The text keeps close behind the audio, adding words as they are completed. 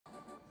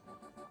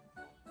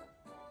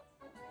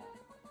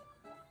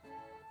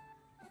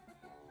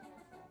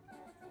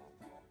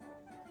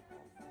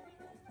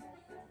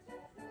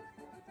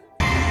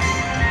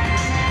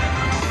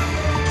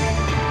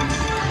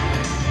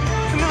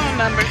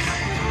numbers.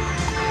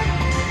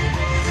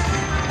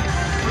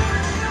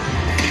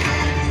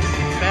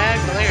 Bad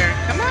glare.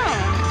 Come on.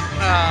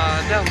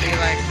 Oh, don't be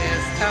like this.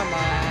 Come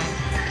on.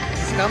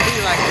 It's gonna be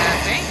like that.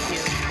 Thank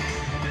you.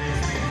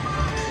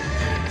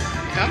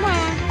 Come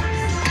on.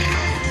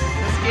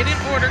 Let's get in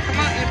order. Come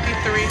on,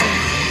 MP3.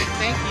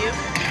 Thank you.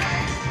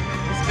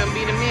 It's gonna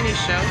be the mini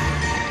show.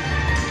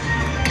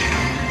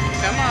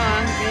 Come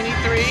on, mini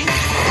 3.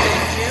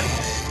 Thank you.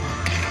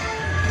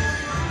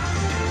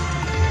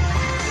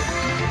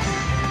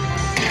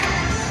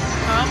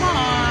 Come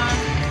on.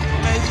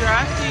 Major, I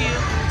see you.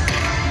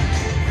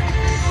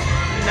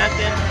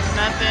 Nothing,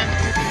 nothing.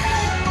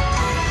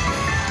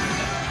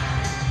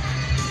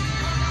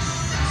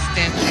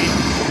 Stingy.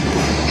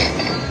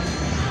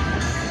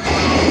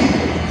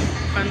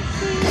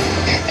 Punching.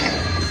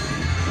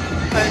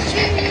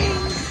 Punching.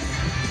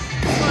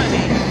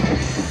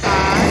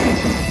 25.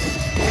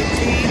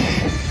 15.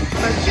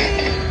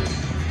 Punching.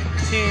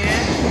 10.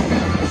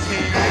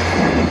 10.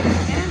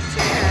 And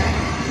 10.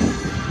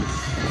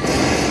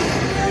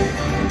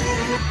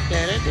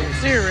 Better than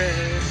 0.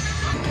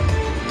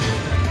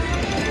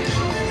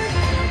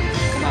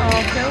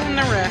 Oh, fill in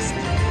the rest.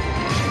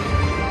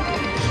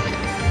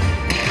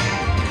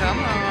 Come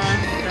on.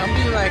 Don't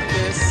be like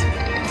this.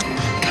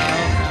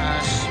 Oh,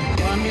 gosh.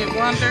 One hit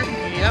wonder?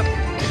 Yep.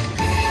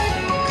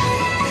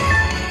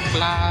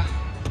 Blah.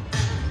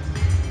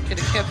 Could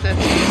have kept that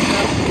to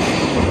yourself.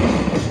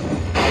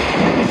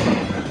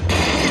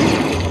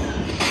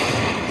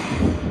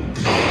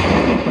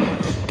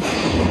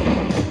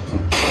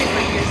 I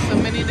get so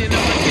many they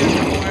don't want to get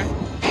no more.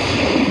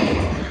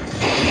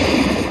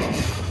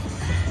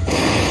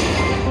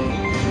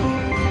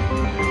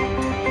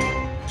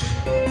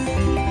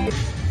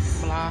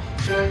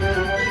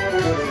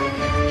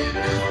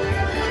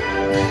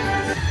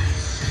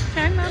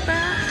 Okay, not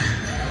bad.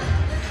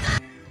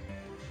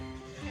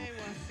 Okay,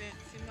 1 cent.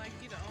 Seems like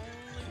you're the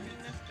only thing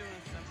that's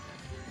doing something.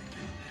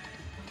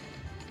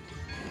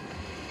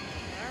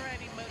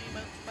 Alrighty, buddy,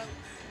 boats.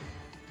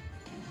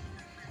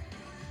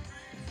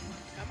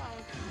 Come on,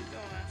 keep it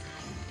going.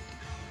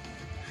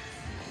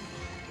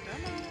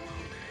 Come on.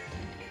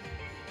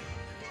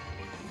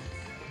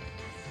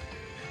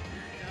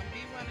 Don't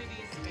be one of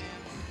these men.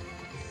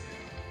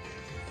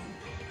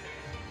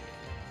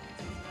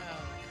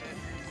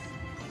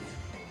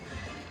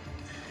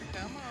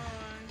 Come on.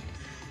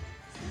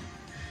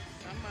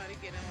 Somebody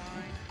get in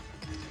line.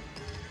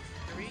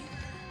 3?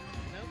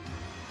 Nope.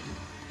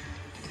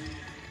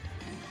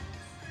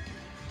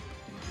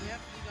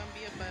 Yep, you're gonna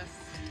be a bust.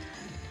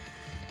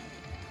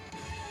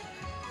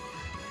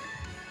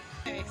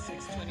 Okay,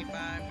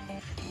 625.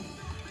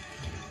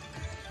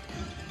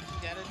 You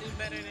gotta do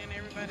better than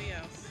everybody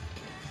else.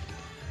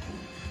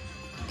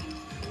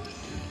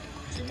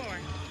 2 more.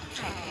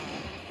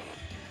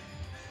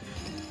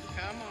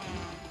 Come on.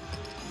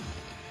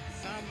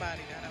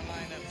 Somebody gotta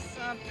line up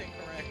something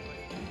correctly.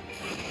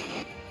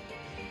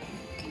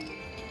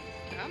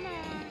 Come on.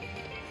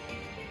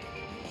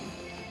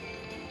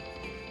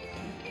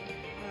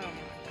 Oh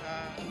my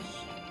gosh.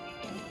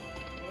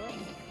 Whoop.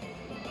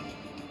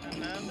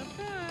 Another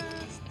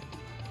bust.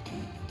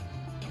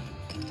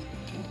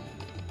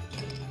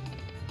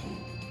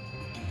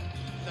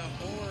 The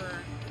horror.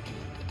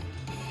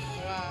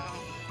 Wow.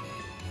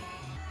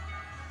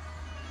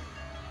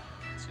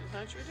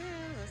 200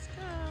 in. Let's go.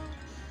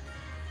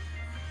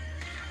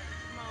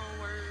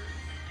 Word.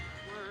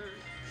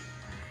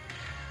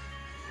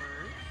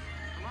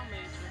 Come on,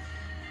 Major.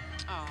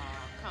 Oh,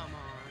 come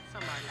on.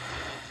 Somebody say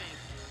thank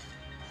you.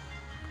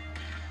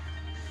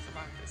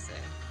 Somebody to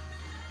say.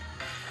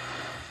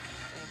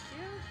 Thank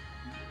you.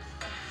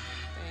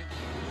 Thank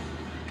you.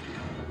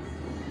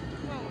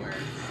 Come on,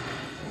 words.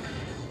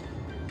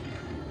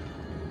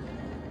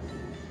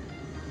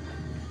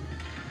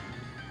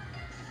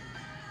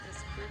 Yes,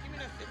 give me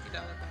that $50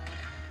 bond.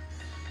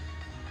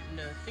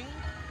 Nothing.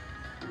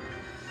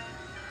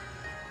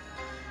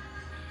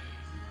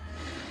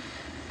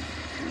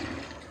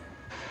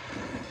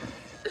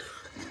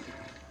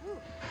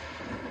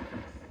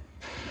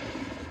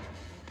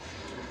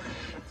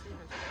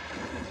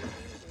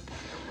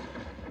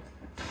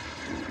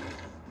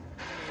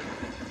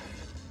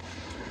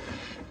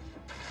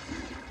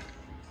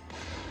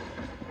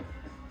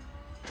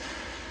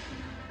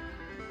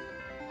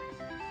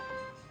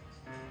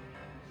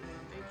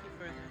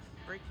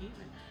 Break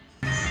even.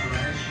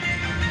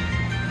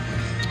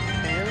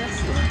 Okay, let's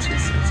do it.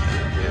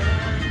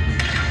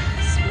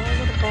 Small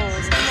little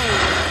balls. Come on.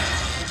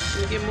 Can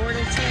you get more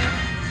than 10?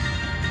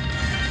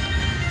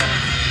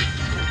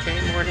 Okay,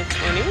 more than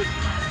 20.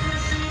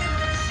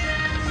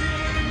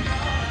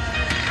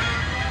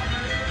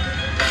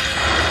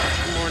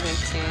 More than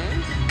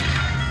 10.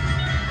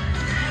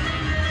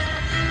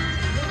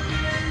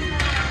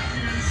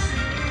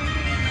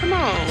 Come on.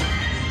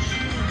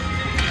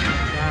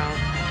 Wow.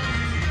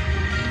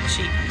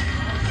 Cheap.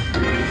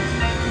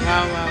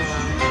 Wow.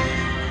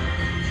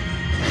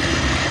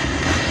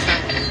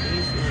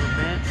 These little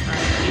bats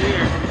right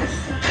here.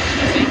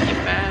 Take you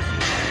fast.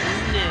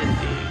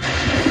 Nothing.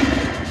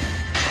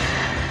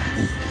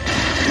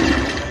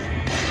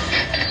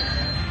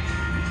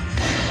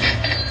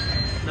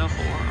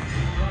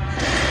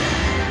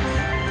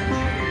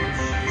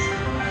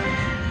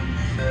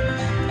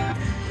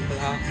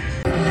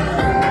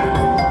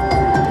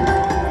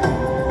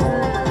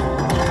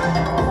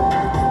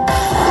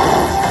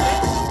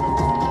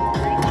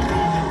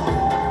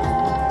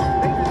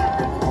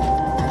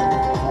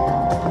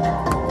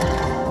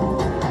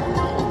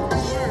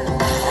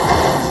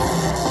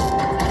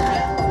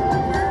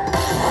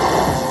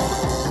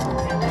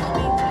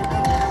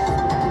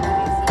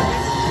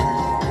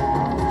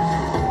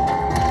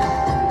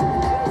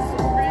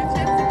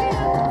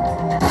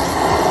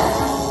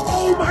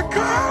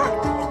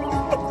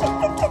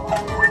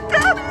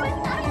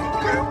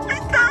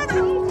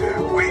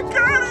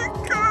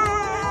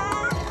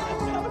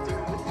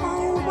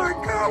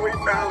 God, we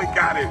finally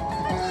got it.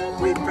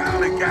 We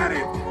finally got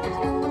it.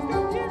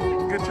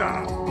 Good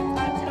job.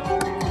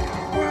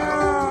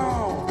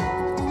 Wow.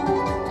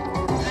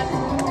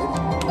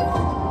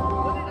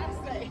 What did I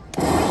say?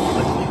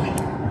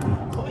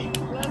 Wait,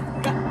 let's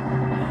go.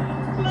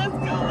 Let's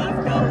go, let's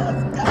go,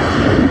 let's go.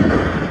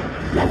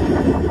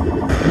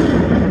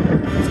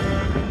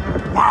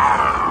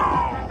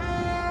 Wow.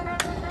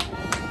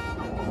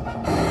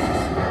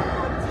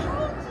 I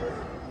told you.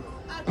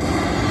 My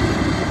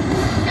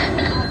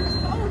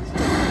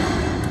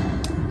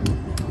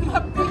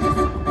biggest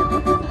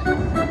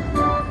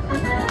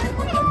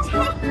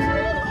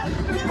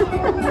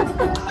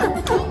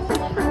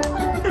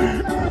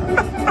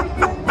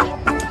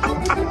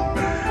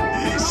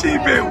She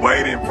been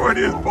waiting for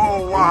this for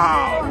a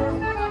while.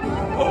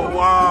 Oh,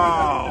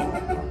 wow.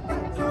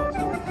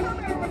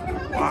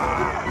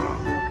 Wow.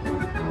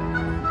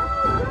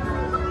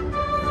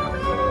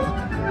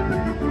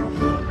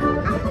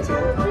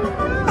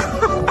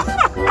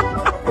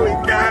 We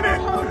got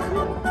it.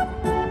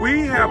 We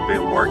have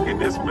been working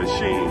this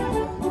machine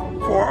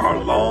for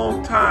a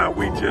long time.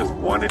 We just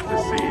wanted to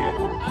see it.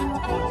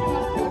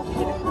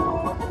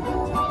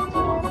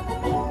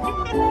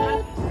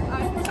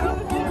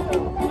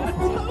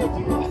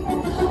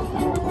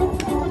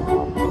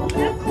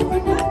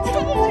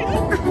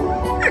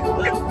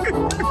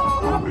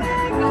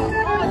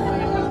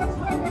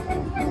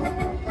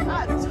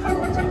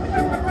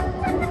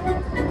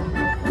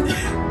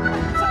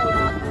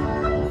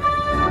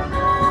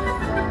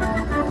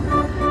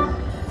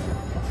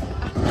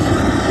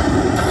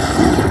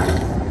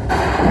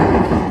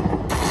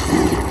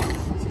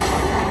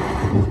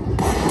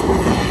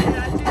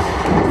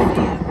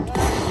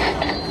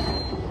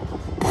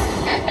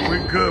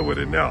 We're good with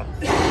it now.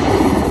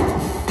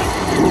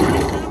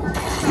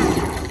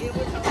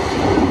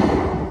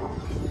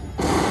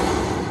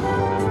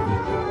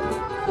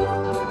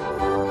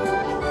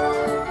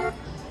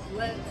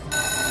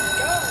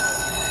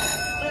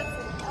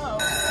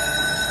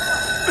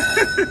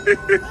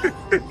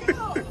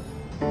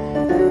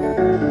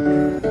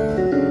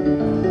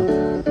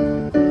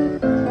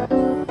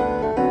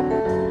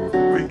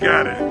 We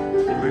got it.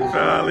 We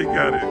finally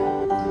got it.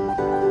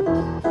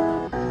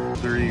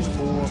 3,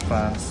 4,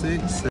 5,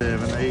 6,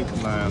 7, 8,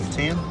 9,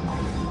 10.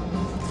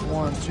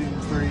 1, 2,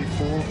 3,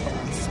 4,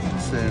 5,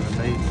 6,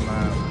 7, 8,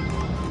 9.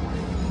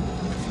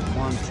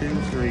 1, 2,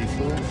 3,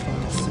 4,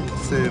 5,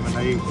 6, 7,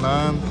 8,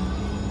 9.